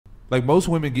Like most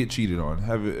women get cheated on.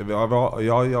 Have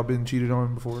y'all been cheated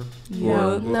on before?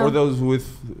 No. Or those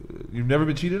with you've never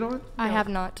been cheated on? I have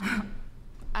not.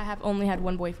 I have only had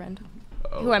one boyfriend,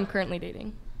 who I'm currently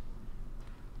dating.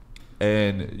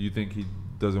 And you think he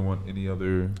doesn't want any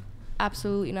other?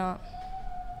 Absolutely not.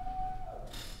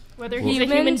 Whether he's a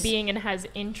human being and has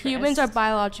interest. Humans are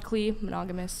biologically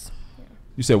monogamous.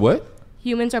 You said what?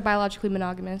 Humans are biologically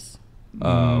monogamous.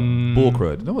 Bull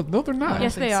crud. No, they're not.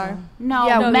 Yes, they are. No,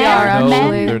 yeah, men they are actually.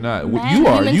 No, they're not. Men. You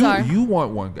are. Humans You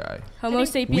want one guy. Homo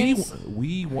sapiens.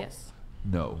 We want. Yes.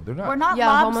 No, they're not. We're not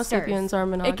Yeah, Homo lobsters. sapiens are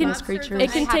monogamous creatures.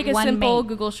 It can take a simple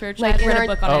Google search. Like, I read a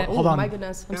book on it. Oh my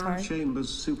goodness, I'm Aaron sorry. Chambers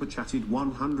super chatted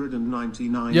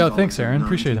 $199. Yo, thanks, Aaron.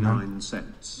 Appreciate it, man.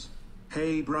 Cents.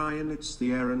 Hey Brian, it's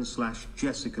the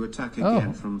Aaron/Jessica attack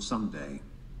again from Sunday.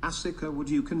 Asika, would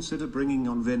you consider bringing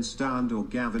on Vince Dand or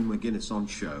Gavin McGuinness on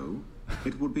show?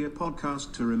 It would be a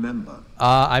podcast to remember.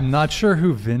 I'm not sure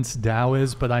who Vince Dow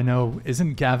is, but I know,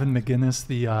 isn't Gavin McGuinness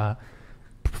the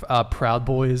Proud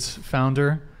Boys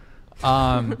founder?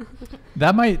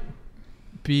 That might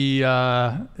be,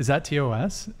 is that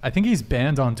TOS? I think he's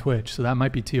banned on Twitch, so that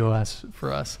might be TOS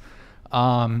for us.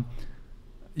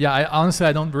 Yeah,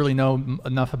 I don't really know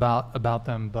enough about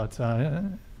them, but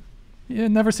yeah,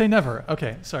 never say never.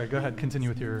 Okay, sorry, go ahead, continue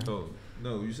with your... Oh,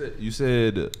 no, you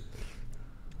said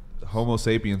Homo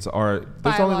sapiens are...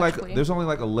 There's only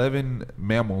like 11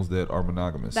 mammals that are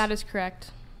monogamous. That is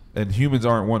correct. And humans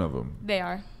aren't one of them. They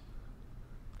are.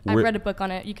 I've read a book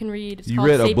on it. You can read. It's you called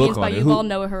read a Sapiens book by on it. Yuval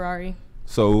Noah Harari.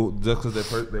 So just because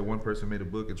that one person made a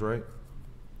book, it's right?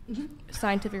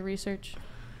 Scientific research.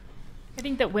 I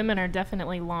think that women are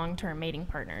definitely long-term mating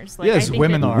partners. Like, yes,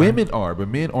 women are. Women are, but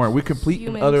men aren't. We're complete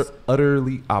and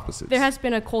utterly opposites. There has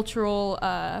been a cultural,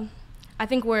 I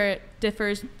think where it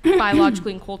differs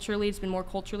biologically and culturally, it's been more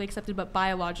culturally accepted, but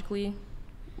biologically,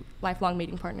 lifelong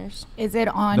mating partners. Is it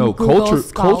on Google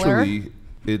Scholar? Culturally,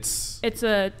 it's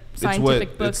a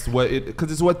scientific book.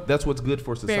 That's what's good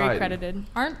for society. Very credited.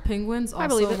 Aren't penguins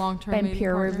also long-term mating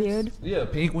peer partners? reviewed? Yeah,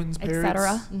 penguins, parrots,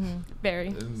 etc.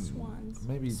 Very. Swans.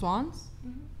 Maybe swans.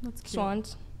 That's cute.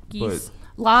 Swans, geese,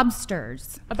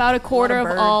 lobsters. About a quarter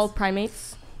of all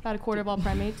primates.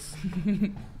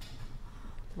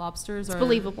 Lobsters it's are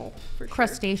believable. For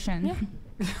crustacean. Sure.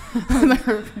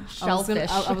 Yeah. Shellfish.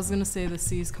 I was gonna say the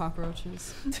sea's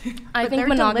cockroaches. I think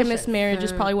monogamous marriage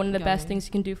is probably one of the best things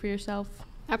you can do for yourself.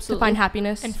 Absolutely. To find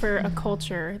happiness. And for a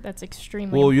culture, that's extremely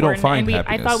important. Well, you don't find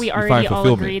happiness. I thought we already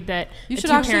all agreed that you should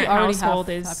a two-parent actually household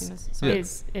have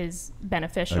is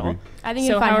beneficial. I think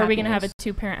so how are we going to have a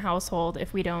two-parent household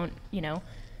if we don't,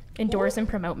 endorse and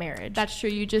promote marriage? That's true.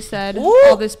 You just said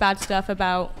all this bad stuff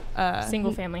about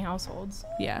single-family households.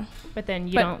 Yeah. But then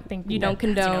you don't think you don't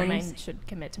condone men should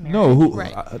commit to marriage. No,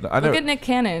 right. Look at Nick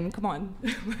Cannon. Come on,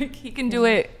 like he can do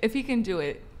it. If he can do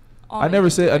it. I never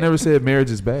said marriage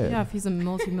is bad. Yeah, if he's a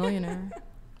multimillionaire.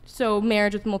 So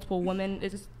marriage with multiple women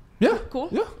is cool.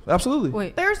 Yeah, absolutely.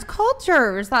 Wait, there's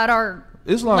cultures that are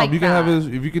Islam. like you can that.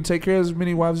 have if you can take care of as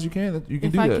many wives as you can, you can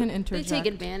if do I that. Can interject. They take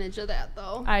advantage of that,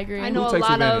 though. I agree. I know Who takes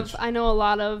advantage? I know a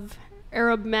lot of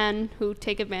Arab men who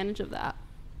take advantage of that.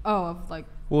 Oh, of like.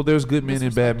 Well, there's good men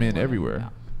and bad men women, everywhere. Yeah.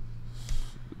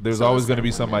 There's always going to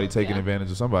be somebody taking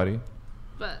advantage of somebody.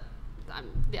 But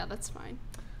that's fine.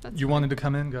 You wanted to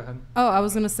come in? Go ahead. Oh, I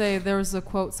was gonna say there was a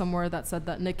quote somewhere that said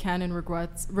that Nick Cannon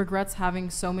regrets having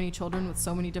so many children with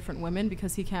so many different women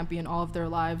because he can't be in all of their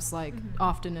lives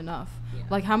often enough. Yeah.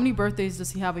 Like how many birthdays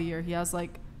does he have a year? He has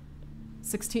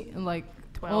 16, 12.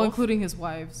 Well, including his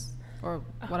wives or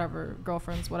whatever,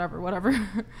 girlfriends, whatever.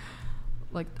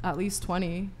 Like at least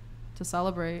 20 to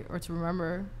celebrate or to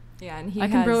remember. Yeah, and he I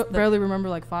can barely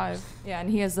remember 5. Yeah, and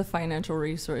he has the financial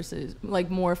resources,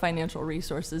 more financial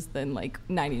resources than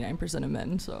 99% of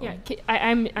men. So yeah,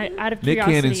 I'm out of curiosity. Nick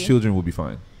Cannon's children will be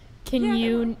fine. Can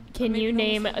you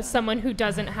name someone who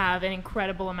doesn't have an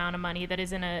incredible amount of money that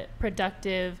is in a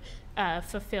productive,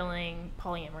 fulfilling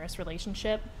polyamorous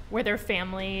relationship where their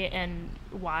family and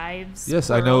wives? Yes,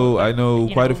 I know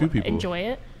quite a few people. Enjoy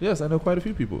it. Yes, I know quite a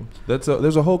few people. There's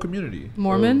a whole community.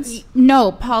 Mormons?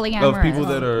 No, polyamorous. Of people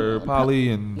that are poly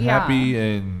and happy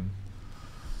and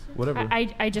whatever.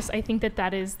 I think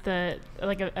that is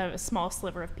a small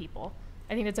sliver of people.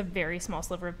 I think that's a very small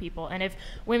sliver of people. And if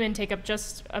women take up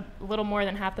just a little more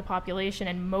than half the population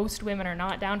and most women are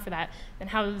not down for that, then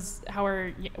how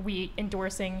are we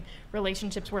endorsing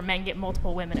relationships where men get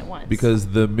multiple women at once? Because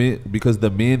the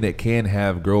men that can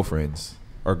have girlfriends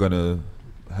are going to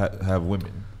have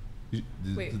women. Do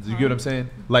you get what I'm saying?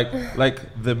 Like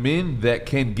the men that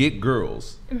can get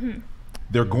girls,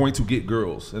 they're going to get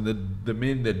girls. And the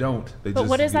men that don't, But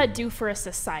what does that do for a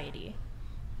society?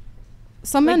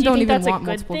 Some Like, men do you don't think even that's want a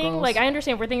good multiple thing? girls. Like, I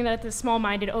understand we're thinking that it's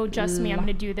small-minded. Oh, just me. I'm going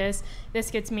to do this.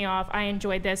 This gets me off. I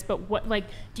enjoyed this. But what, like,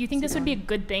 do you think this would be a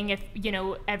good thing if, you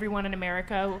know, everyone in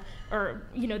America, or,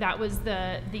 you know, that was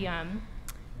the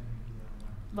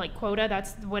like quota?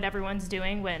 That's what everyone's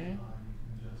doing when.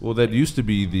 Well, that used to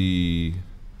be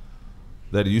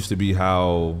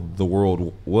how the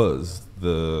world was.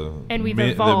 And we've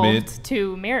evolved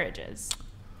to marriages,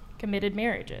 committed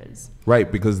marriages.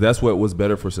 Right, because that's what was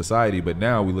better for society. But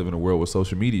now we live in a world with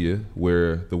social media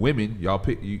where the women, y'all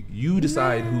pick, you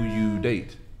decide who you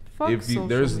date. Fuck If you, social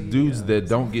there's media. dudes that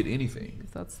don't get anything,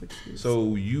 If that's the excuse.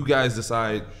 so you guys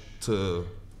decide to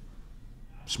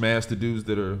smash the dudes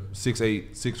that are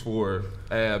 6'8", 6'4",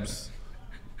 abs,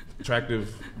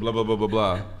 attractive, blah blah blah blah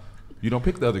blah. You don't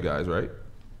pick the other guys, right?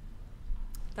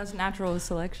 That's natural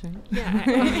selection. Yeah,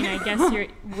 I mean, I guess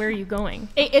where are you going?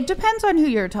 It depends on who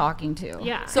you're talking to.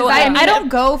 Yeah. So I don't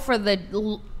go for the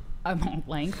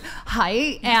length,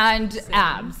 height, and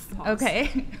abs.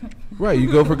 Okay. Right.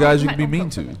 You go for guys you can be mean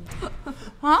to.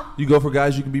 Huh? You go for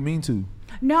guys you can be mean to.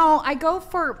 No, I go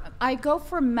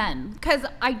for men, because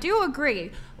I do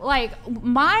agree. Like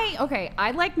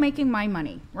I like making my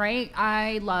money, right?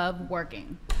 I love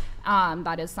working.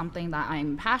 That is something that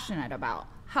I'm passionate about.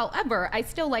 However, I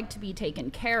still like to be taken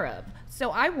care of. So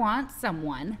I want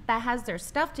someone that has their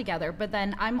stuff together, but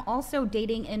then I'm also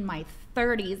dating in my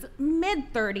 30s,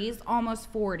 mid 30s,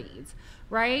 almost 40s,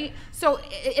 right? So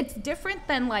it's different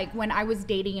than like when I was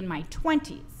dating in my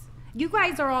 20s. You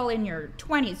guys are all in your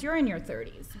 20s, you're in your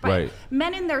 30s. But Right.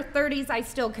 men in their 30s I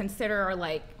still consider are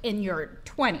like in your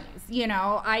 20s, you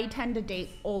know? I tend to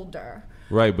date older.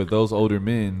 Right, but those older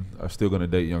men are still going to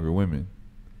date younger women.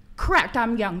 Correct,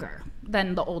 I'm younger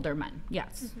than the older men,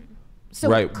 yes. So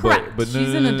Right, correct. but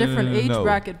She's in a different age no.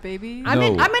 bracket, baby. I'm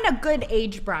in No. a good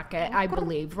age bracket, I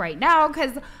believe, right now,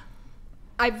 because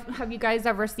have you guys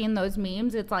ever seen those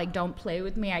memes? It's like, don't play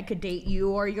with me, I could date you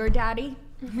or your daddy.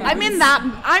 I'm in that.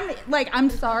 I'm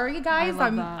sorry, guys.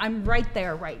 love that. I'm right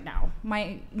there right now.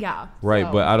 Right,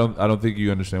 so. but I don't think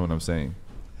you understand what I'm saying.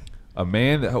 A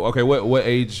man that, okay, what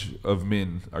age of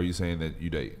men are you saying that you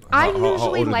date? I How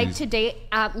usually old are like these? to date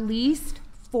at least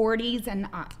 40s and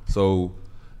up. So,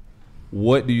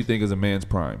 what do you think is a man's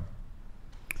prime?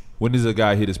 When does a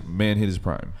man hit his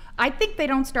prime? I think they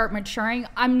don't start maturing.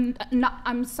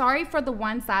 I'm sorry for the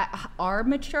ones that are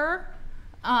mature.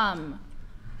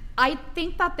 I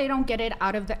think that they don't get it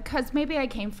out of that, because maybe I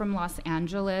came from Los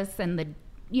Angeles and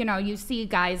you see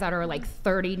guys that are like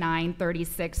 39,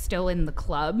 36 still in the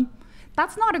club.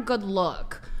 That's not a good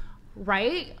look,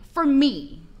 right? For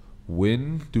me.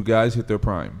 When do guys hit their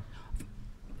prime?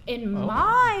 In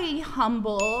my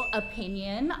humble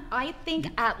opinion, I think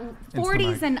at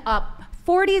 40s and up.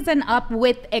 40s and up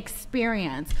with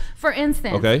experience. For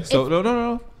instance. Okay, so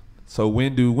no. So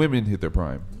when do women hit their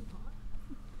prime?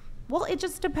 Well, it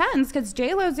just depends, because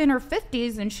J-Lo's in her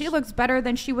 50s and she looks better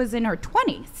than she was in her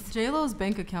 20s. J-Lo's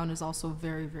bank account is also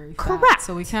very, very fat. Correct.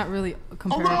 So we can't really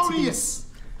compare it to these.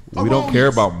 We don't care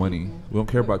about money. We don't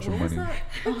care about your money.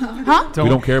 Huh? We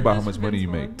don't care about how much money you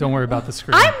make. Don't worry about the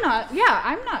screen. I'm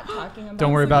not talking about.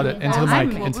 Don't worry about it. something Into the that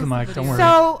mic. I'm- Into the mic. Don't worry.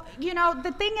 So,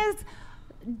 the thing is,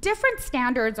 different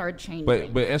standards are changing.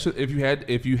 But answer, if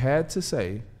you had to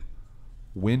say,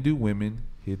 when do women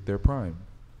hit their prime?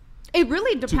 It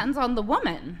really depends on the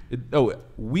woman.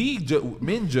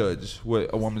 Men judge what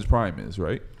a woman's prime is,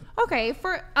 right? Okay,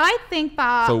 I think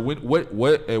that So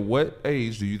at what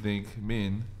age do you think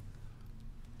men?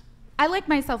 I like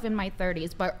myself in my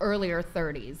 30s, but earlier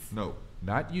 30s. No,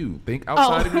 not you. Think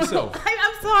outside of yourself.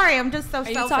 I'm sorry, I'm just so Are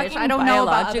you selfish. talking I don't know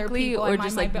about other biologically people or and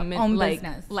just my like own like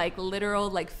business. like literal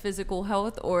like physical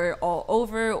health or all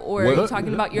over, or are you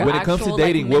talking about your when actual it comes to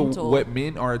dating, like, mental? what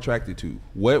men are attracted to?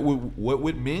 What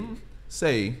would men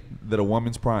say that a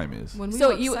woman's prime is? When we So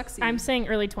look you- sexy. I'm saying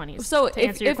early 20s. So to if-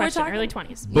 answer your if we're question, talking- early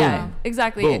 20s. Yeah, Boom.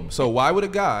 exactly. Boom. So why would a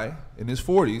guy in his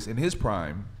 40s, in his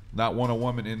prime, not want a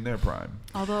woman in their prime?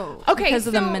 Although, Okay, because so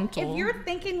of the mental. if you're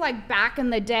thinking like back in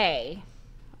the day,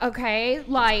 okay,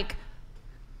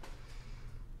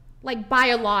 like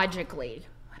biologically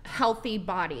healthy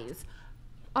bodies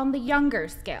on the younger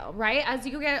scale, right? As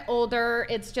you get older,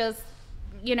 it's just,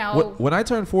 When I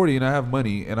turn 40 and I have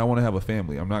money and I want to have a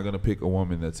family, I'm not going to pick a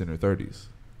woman that's in her 30s.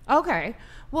 okay.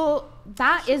 Well,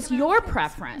 that is your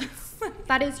preference.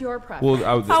 That is your preference.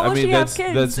 Well, How will I mean, she have that's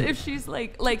kids if she's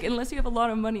like unless you have a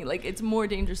lot of money? Like it's more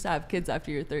dangerous to have kids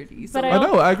after you're 30. So But I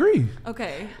know. I agree.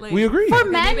 okay, like, We agree. For Maybe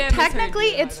men, I misheard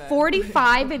technically, you, my it's bad.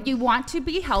 45 if you want to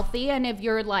be healthy, and if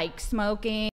you're like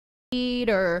smoking weed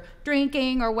or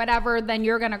drinking or whatever, then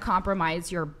you're gonna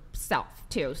compromise yourself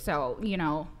too. So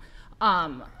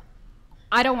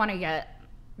I don't want to get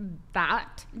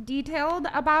that detailed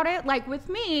about it. Like with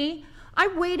me, I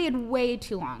waited way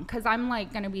too long because I'm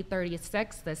like going to be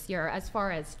 36 this year as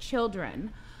far as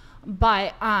children.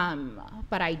 But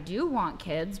I do want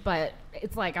kids, but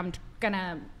it's like I'm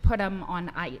gonna put them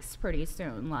on ice pretty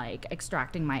soon, like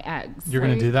extracting my eggs. You're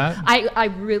gonna do that? I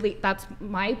really, that's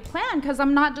my plan, because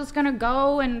I'm not just gonna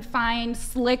go and find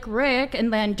Slick Rick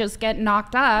and then just get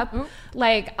knocked up. Ooh.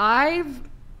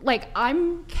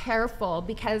 I'm careful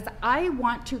because I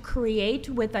want to create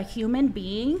with a human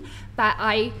being that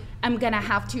I am gonna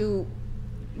have to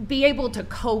be able to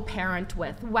co-parent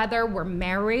with, whether we're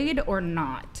married or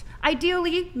not.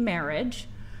 Ideally, marriage,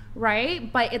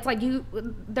 right? But it's like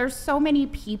there's so many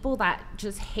people that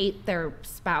just hate their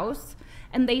spouse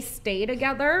and they stay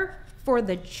together for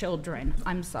the children.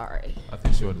 I'm sorry. I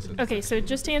think she would have said. Okay, so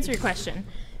just to answer your question,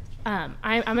 I'm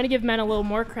going to give men a little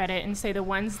more credit and say the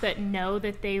ones that know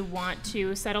that they want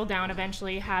to settle down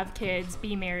eventually, have kids,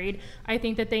 be married, I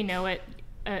think that they know at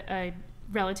a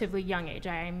relatively young age.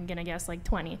 I'm going to guess like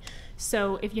 20.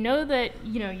 So if you know that,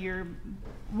 you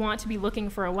want to be looking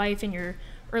for a wife in your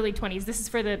early 20s, this is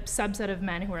for the subset of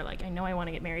men who are like, I know I want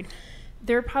to get married.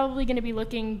 They're probably going to be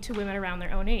looking to women around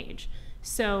their own age.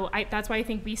 So that's why I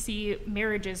think we see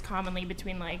marriages commonly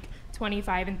between like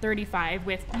 25 and 35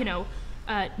 with,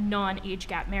 non-age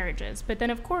gap marriages. But then,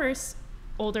 of course,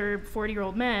 older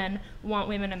 40-year-old men want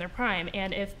women in their prime.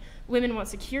 And if women want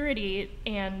security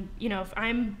and, if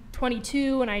I'm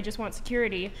 22 and I just want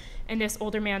security and this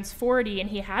older man's 40 and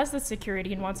he has the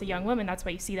security and wants a young woman, that's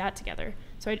why you see that together.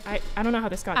 So I don't know how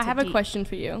this got so I have deep. a question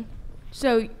for you.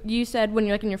 So you said when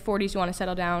you're like in your 40s you want to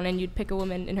settle down and you'd pick a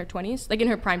woman in her 20s, like in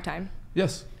her prime time.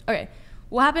 Yes. Okay.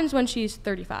 What happens when she's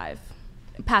 35,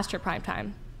 past her prime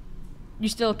time? You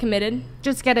still committed?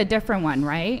 Just get a different one,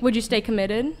 right? Would you stay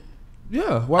committed?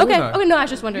 Yeah. Why would not? Okay. No, I was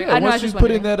just wondering. Yeah, once you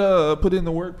put in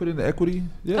the work, put in the equity.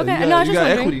 Yeah. Okay. You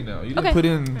got equity now. You didn't put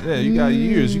in. Yeah. You got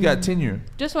years. You got tenure.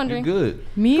 Just wondering. You're good.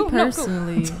 Me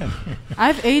personally,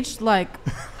 I've aged like,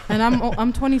 and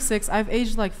I'm 26. I've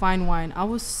aged like fine wine. I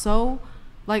was so,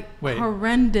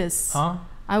 horrendous. Huh?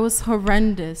 I was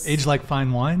horrendous. Age like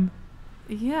fine wine?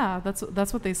 Yeah,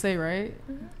 that's what they say, right?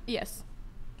 Yes.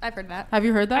 I've heard that. Have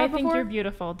you heard that I before? think you're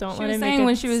beautiful. Don't she let was him saying make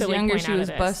when a she was silly younger, point she out was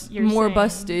of this. more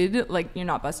busted. Like, you're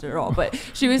not busted at all, but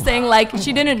she was saying like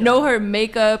she didn't know her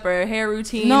makeup or hair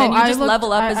routine, no, and you just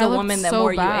level up as a woman the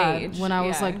more you age. When I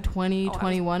was like 20,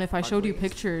 21, if I showed you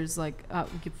pictures, like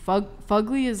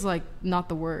fugly is like not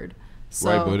the word.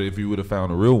 So, right, but if you would have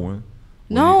found a real one,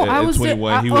 I was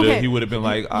 21. He would have been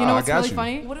like, you know I what's got really you.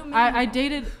 funny? What do you mean? I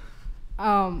dated.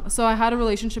 So I had a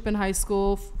relationship in high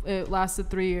school. It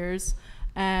lasted 3 years.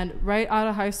 And right out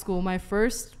of high school, my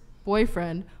first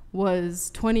boyfriend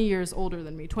was 20 years older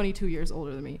than me, 22 years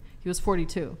older than me. He was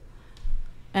 42.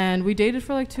 And we dated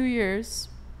for like 2 years.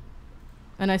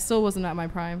 And I still wasn't at my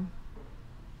prime.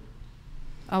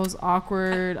 I was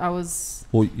awkward.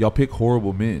 Well, y'all pick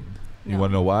horrible men. You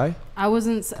want to know why? I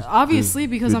wasn't, obviously,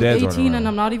 because I'm dads aren't 18 and around.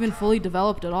 I'm not even fully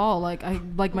developed at all. Like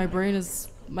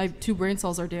my two brain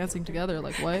cells are dancing together.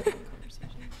 Like, what?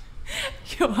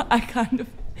 Yo,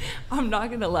 I'm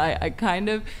not gonna lie, I kind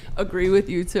of agree with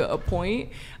you to a point.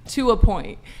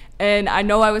 And I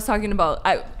know I was talking about,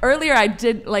 earlier I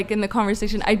did, like in the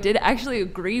conversation, I did actually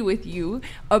agree with you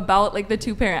about like the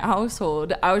 2-parent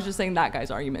household. I was just saying that guy's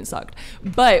argument sucked.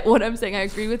 But what I'm saying, I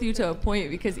agree with you to a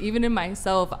point, because even in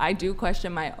myself, I do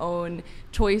question my own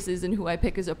choices and who I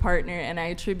pick as a partner. And I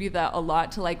attribute that a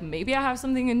lot to like, maybe I have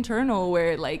something internal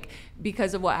where like,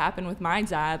 because of what happened with my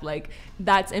dad, like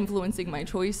that's influencing my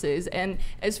choices. And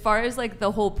as far as like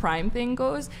the whole prime thing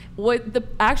goes, what the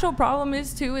actual problem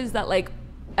is too, is that like,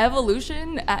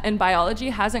 evolution and biology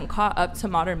hasn't caught up to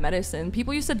modern medicine.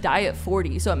 People used to die at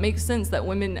 40, so it makes sense that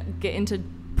women get into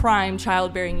prime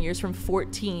childbearing years from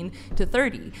 14 to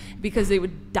 30, because they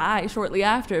would die shortly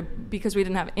after, because we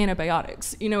didn't have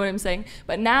antibiotics. You know what I'm saying?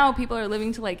 But now people are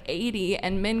living to like 80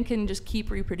 and men can just keep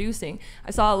reproducing.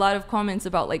 I saw a lot of comments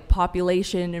about like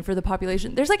population, and for the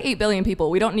population, there's like 8 billion people.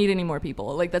 We don't need any more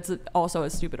people. Like that's also a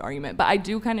stupid argument. But I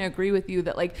do kind of agree with you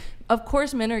that like, of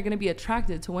course men are going to be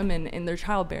attracted to women in their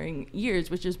childbearing years,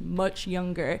 which is much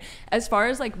younger. As far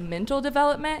as like mental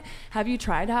development, have you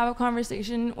tried to have a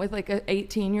conversation with like a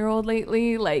 18-year-old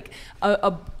lately? Like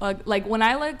like when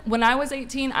I was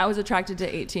 18, I was attracted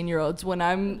to 18-year-olds. When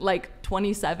I'm like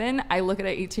 27, I look at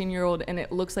an 18-year-old and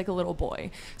it looks like a little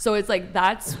boy. So it's like,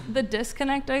 that's the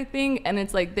disconnect, I think. And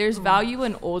it's like, there's value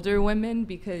in older women,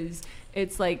 because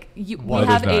it's like we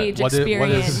have age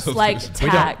experience, like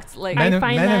tact. Like I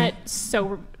find that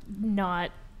so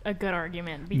not a good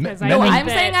argument because No, I think I'm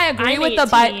saying I agree I'm with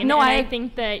the 18, no, and I I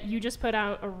think that you just put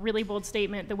out a really bold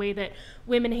statement the way that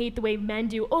women hate the way men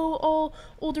do. Oh, all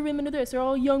older women are this or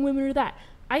all young women are that.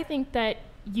 I think that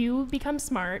you become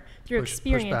smart through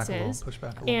experiences push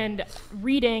back a little. and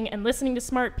reading and listening to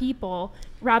smart people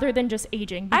rather than just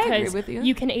aging, I because agree with you.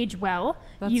 you can age well,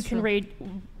 That's you can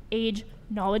true. age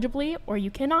knowledgeably, or you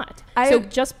cannot. I- So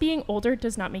just being older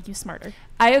does not make you smarter.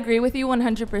 I agree with you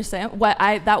 100%.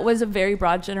 That was a very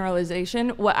broad generalization.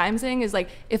 What I'm saying is, like,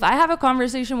 if I have a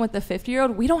conversation with a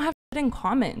 50-year-old, we don't have shit in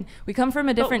common. We come from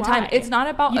a different time. why? It's not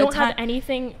about You a don't time. have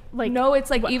anything like No, it's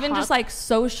like what even just like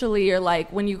socially, or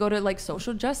like when you go to like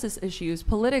social justice issues,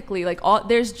 politically, like all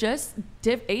there's just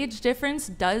age difference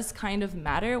does kind of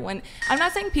matter. When I'm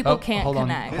not saying people can't hold on.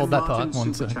 connect. Hold that Martin thought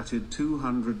one super sec. chatted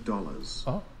 $200.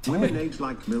 Oh. Women age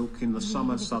like milk in the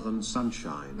summer southern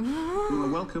sunshine. You are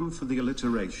welcome for the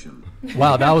alliteration.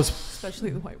 Wow, that was Especially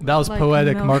the white that was Like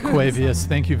poetic, milk in the Marquavius. summer.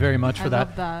 Thank you very much for I that.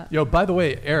 love that. Yo, by the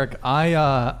way, Eric,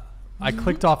 I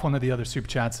clicked off one of the other super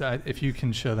chats. If you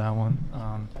can show that one.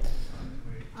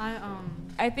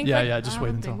 I think. Yeah, like, yeah. Just I wait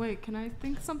don't until. think- Wait, can I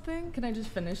think something? Can I just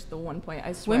finish the one point?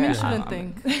 I swear. Women shouldn't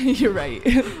think. You're right.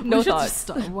 No We should thoughts. just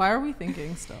stop. Why are we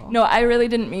thinking still? No, I really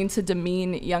didn't mean to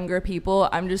demean younger people.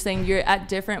 I'm just saying you're at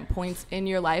different points in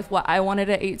your life. What I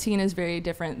wanted at 18 is very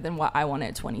different than what I wanted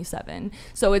at 27.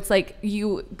 So it's like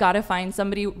you got to find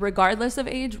somebody, regardless of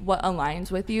age, what aligns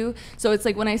with you. So it's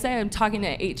like when I say I'm talking to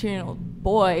an 18-year-old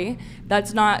boy,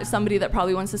 that's not somebody that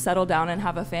probably wants to settle down and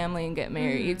have a family and get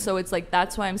married. So it's like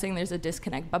that's why I'm saying there's a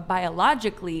disconnect. But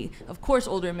biologically, of course,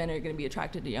 older men are going to be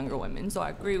attracted to younger women. So I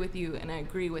agree with you, and I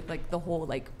agree with like the whole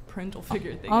like parental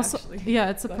figure thing. Also, actually. yeah,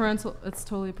 it's a But- parental. It's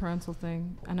totally a parental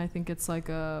thing, and I think it's like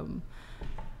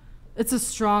it's a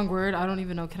strong word. I don't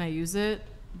even know. Can I use it?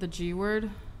 The G word.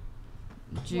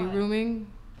 G rooming.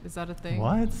 Is that a thing?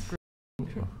 What?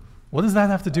 What does that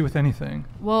have to do with anything?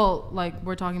 Well, like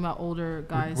we're talking about older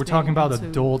guys. We're talking dating about into-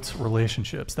 adult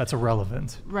relationships. That's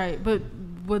irrelevant. Right, but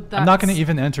would that? I'm not going to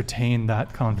even entertain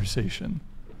that conversation.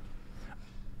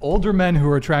 Older men who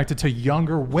are attracted to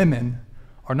younger women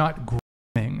are not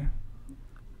grooming.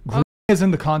 Grooming is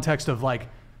in the context of like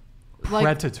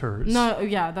predators. No,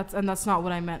 yeah, that's not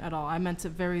what I meant at all. I meant it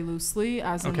very loosely,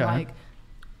 as in Okay. like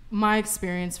my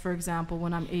experience, for example,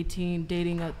 when I'm 18,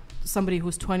 dating somebody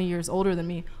who's 20 years older than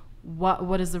me.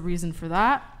 What is the reason for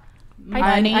that?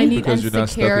 Money, I need Because you're not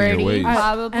stuck in your insecurity, ways.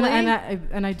 probably.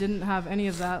 and I didn't have any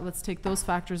of that. Let's take those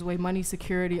factors away: money,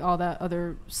 security, all that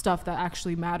other stuff that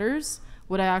actually matters.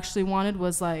 What I actually wanted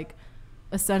was like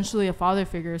essentially a father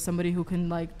figure, somebody who can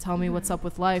like tell me what's up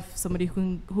with life, somebody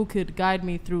who could guide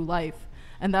me through life,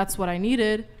 and that's what I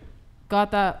needed.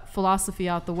 Got that philosophy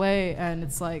out the way, and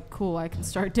it's like cool. I can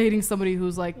start dating somebody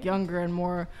who's like younger and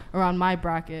more around my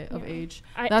bracket of age.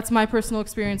 That's my personal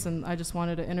experience, and I just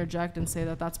wanted to interject and say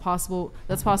that that's possible.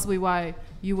 That's possibly why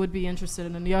you would be interested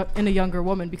in a younger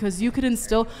woman, because you could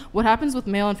instill. What happens with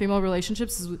male and female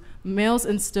relationships is males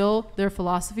instill their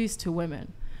philosophies to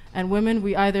women, and women,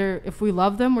 we either, if we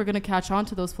love them, we're gonna catch on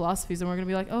to those philosophies, and we're gonna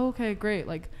be like, oh, okay, great.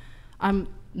 Like,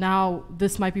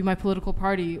 this might be my political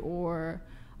party, or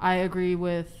I agree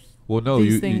with. Well, no,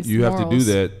 these you things, have to do morals.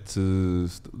 that to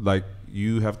like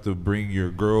you have to bring your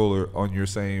girl on your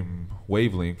same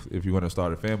wavelength if you want to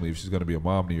start a family. If she's going to be a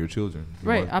mom to your children,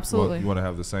 Right, absolutely. You want to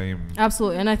have the same.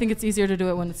 Absolutely, and I think it's easier to do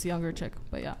it when it's a younger chick.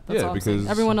 But yeah, that's Yeah, all I'm saying. because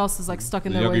Everyone else is like stuck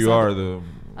in The their younger ways you are, the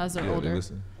as they're yeah, they older.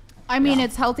 listen. I mean,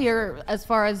 it's healthier as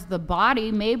far as the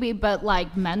body, maybe, but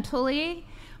like mentally,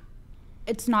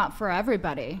 it's not for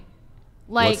everybody.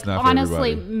 Like, What's not for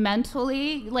honestly, everybody?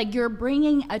 mentally, like you're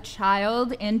bringing a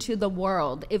child into the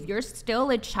world. If you're still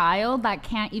a child that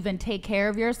can't even take care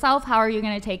of yourself, how are you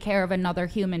going to take care of another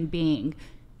human being?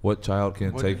 What child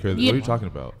can take care of? What You- are you talking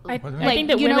about? I What? think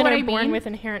that you know women what are I born mean? with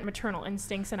inherent maternal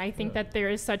instincts, and I think that there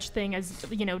is such thing as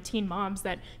teen moms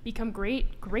that become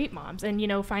great moms, and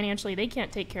financially they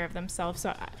can't take care of themselves.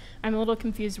 So I'm a little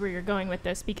confused where you're going with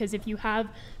this, because if you have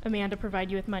a man to provide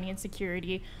you with money and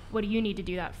security, what do you need to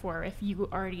do that for if you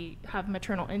already have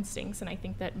maternal instincts? And I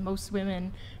think that most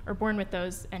women are born with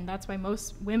those, and that's why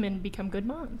most women become good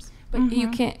moms. But you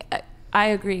can't. I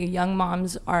agree. Young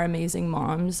moms are amazing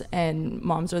moms, and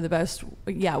moms are the best.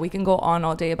 Yeah, we can go on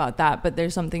all day about that, but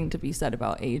there's something to be said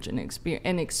about age and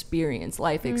experience,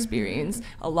 life experience.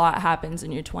 A lot happens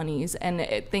in your 20s, and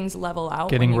things level out.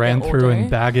 Getting when you ran get through in older.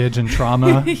 baggage and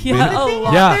trauma. Yeah, a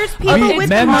lot. Yeah, There's people with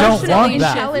men don't emotional want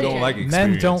that. intelligence. We don't like Men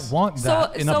experience. don't want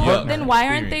that in a So partner. then why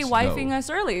aren't they Experience, wifing no. us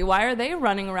early? Why are they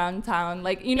running around town?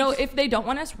 Like, if they don't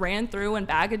want us ran through and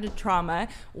baggage and trauma,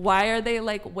 why are they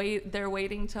like they're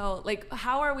waiting till like Like,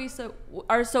 how are we so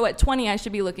at 20 I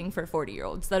should be looking for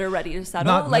 40-year-olds that are ready to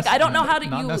settle? Not Like, I don't know how to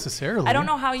not necessarily. I don't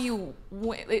know how you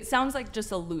it sounds like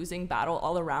just a losing battle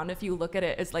all around if you look at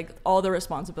it. It's like all the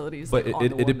responsibilities. But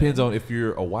like, it depends on if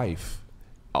you're a wife.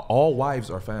 All wives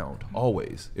are found,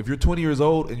 always. If you're 20 years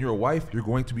old and you're a wife, you're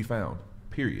going to be found,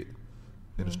 period.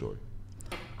 In the story.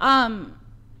 I'm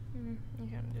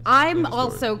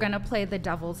also going to play the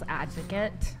devil's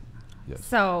advocate. Yes.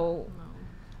 So,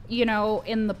 you know,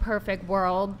 in the perfect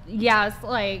world, yes,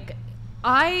 like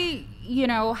I, you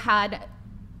know, had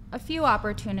a few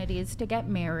opportunities to get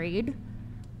married,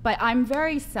 but I'm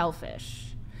very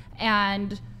selfish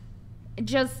and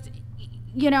just,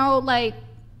 you know, like.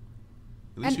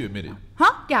 At least you admit it.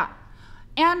 Huh? Yeah.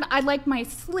 And I like my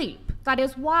sleep. That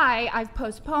is why I've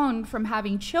postponed from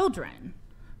having children.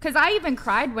 Because I even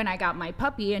cried when I got my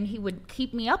puppy and he would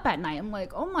keep me up at night. I'm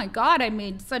like, oh my God, I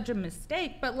made such a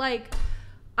mistake. But like,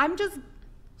 I'm just,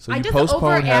 So I you just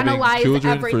postpone having overanalyze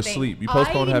children everything. for sleep. You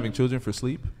postpone having children for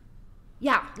sleep?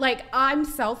 Yeah, like I'm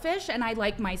selfish and I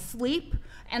like my sleep.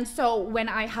 And so when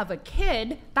I have a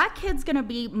kid, that kid's gonna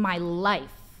be my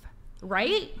life,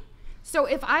 right? So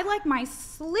if I like my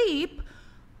sleep,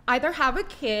 either have a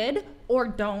kid or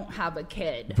don't have a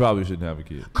kid. You probably shouldn't have a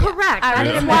kid. Correct. That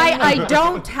is why I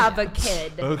don't have a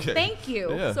kid. Okay. Thank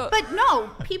you. Yeah. But no,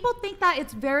 people think that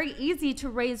it's very easy to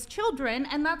raise children,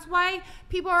 and that's why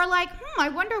people are like, I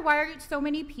wonder why so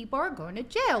many people are going to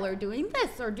jail or doing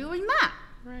this or doing that.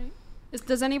 Right.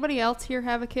 Does anybody else here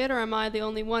have a kid, or am I the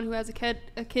only one who has a kid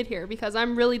here? Because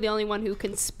I'm really the only one who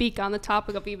can speak on the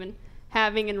topic of even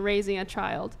having and raising a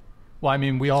child. Well, I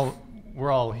mean, we're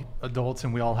all adults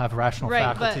and we all have rational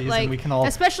faculties, but like, and we can all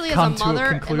especially come as a mother, to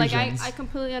and like conclusions. I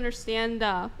completely understand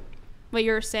what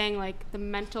you're saying, like the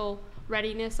mental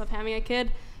readiness of having a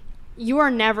kid. You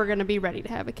are never going to be ready to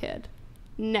have a kid,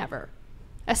 never,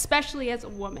 especially as a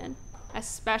woman.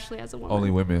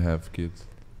 Only women have kids.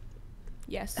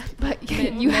 Yes, but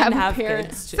you have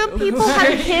parents. Kids too. Some people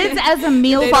have kids as a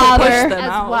meal father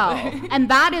as well, and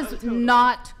that is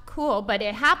not cool, but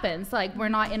it happens. Like, we're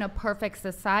not in a perfect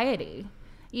society,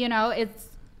 you know. It's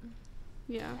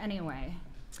anyway.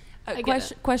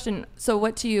 Question. So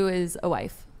what to you is a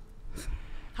wife?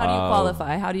 How do you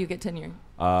qualify? How do you get tenure?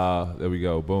 There we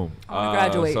go. Boom. I want to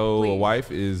graduate. So please. a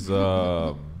wife is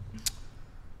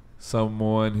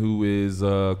someone who is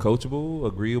coachable,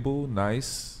 agreeable,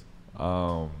 nice,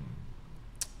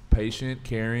 patient,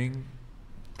 caring,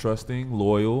 trusting,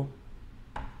 loyal.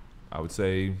 I would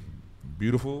say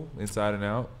beautiful inside and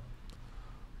out.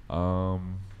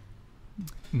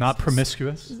 Not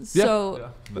promiscuous.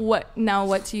 So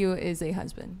what to you is a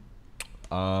husband?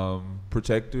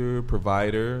 Protector,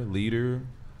 provider, leader.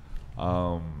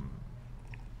 What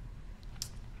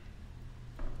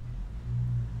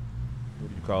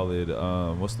do you call it?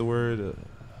 What's the word?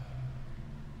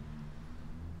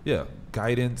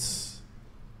 Guidance.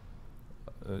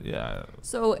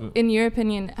 So in your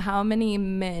opinion, how many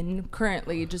men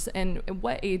currently, just in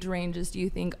what age ranges do you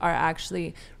think are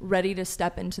actually ready to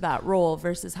step into that role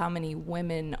versus how many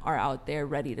women are out there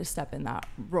ready to step in that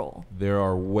role? There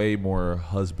are way more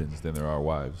husbands than there are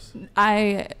wives.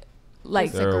 I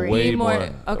like there are way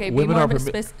more. Okay, be more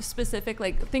specific.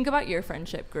 Like, think about your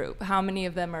friendship group. How many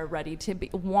of them are ready to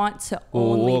want to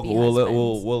only be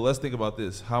husbands? Well, let's think about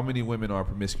this. How many women are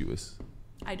promiscuous?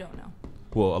 I don't know.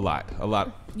 Well, a lot.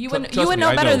 You would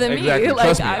know better than me. Exactly. Like,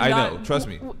 trust me. I know. Trust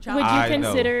me.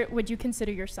 Would you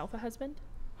consider yourself a husband?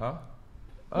 Huh?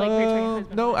 Like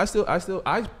no,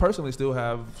 I personally still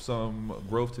have some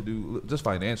growth to do, just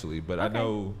financially. But I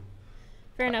know.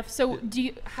 Fair enough. So,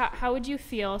 how would you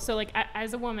feel? So, like,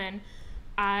 as a woman,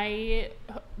 in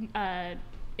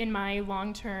my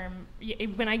long term,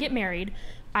 when I get married,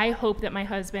 I hope that my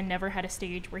husband never had a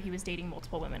stage where he was dating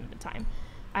multiple women at a time.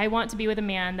 I want to be with a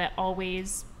man that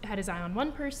always had his eye on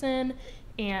one person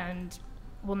and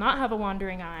will not have a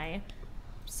wandering eye.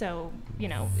 So, you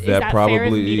know, is that fair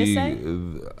of me to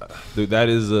say? That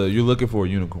is, you're looking for a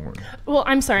unicorn. Well,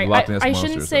 I'm sorry. I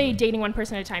shouldn't say dating one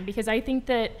person at a time, because I think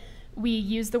that we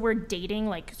use the word dating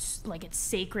like it's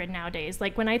sacred nowadays.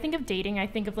 Like, when I think of dating, I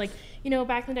think of, like, you know,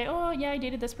 back in the day, oh yeah, I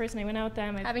dated this person, I went out with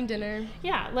them, having dinner.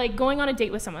 Yeah, like going on a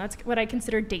date with someone. That's what I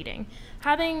consider dating.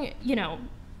 Having, you know,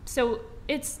 so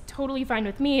it's totally fine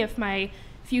with me if my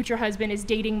future husband is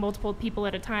dating multiple people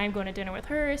at a time, going to dinner with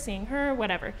her, seeing her,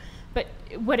 whatever. But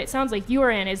what it sounds like you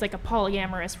are in is like a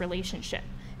polyamorous relationship.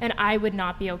 And I would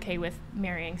not be okay with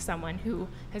marrying someone who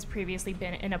has previously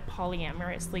been in a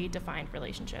polyamorously defined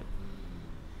relationship.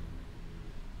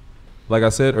 Like I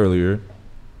said earlier,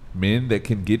 men that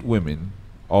can get women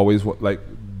always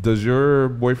does your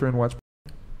boyfriend watch?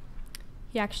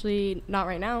 He actually, not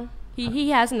right now. He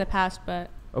has in the past, but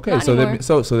Okay, not so anymore.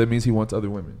 so that means he wants other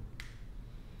women.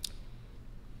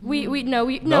 No,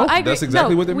 That's I agree.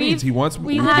 exactly No, what that means. He wants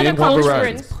We've men had a want culture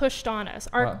variety. that's pushed on us.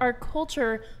 Our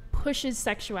culture pushes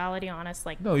sexuality on us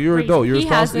like No, you're an crazy. adult. You're He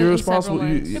hasn't You're in responsible.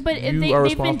 several months. You, But you they've are been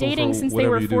responsible dating for since they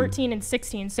whatever were you do. 14 and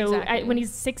 16. So Exactly. when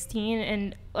he's 16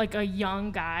 and like a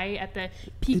young guy at the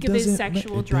peak It of his doesn't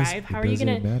sexual it does- drive, it how are you doesn't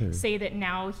gonna matter. say that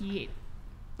now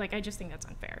like I just think that's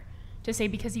unfair to say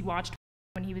because he watched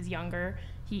when he was younger,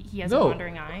 he has a No.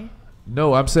 wandering eye.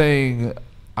 No, I'm saying.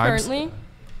 Currently,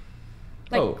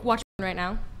 like Oh. watch right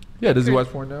now. Yeah, does he watch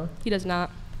porn now? He does not.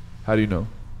 How do you know?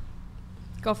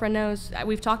 Girlfriend knows.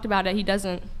 We've talked about it. He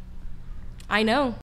doesn't. I know.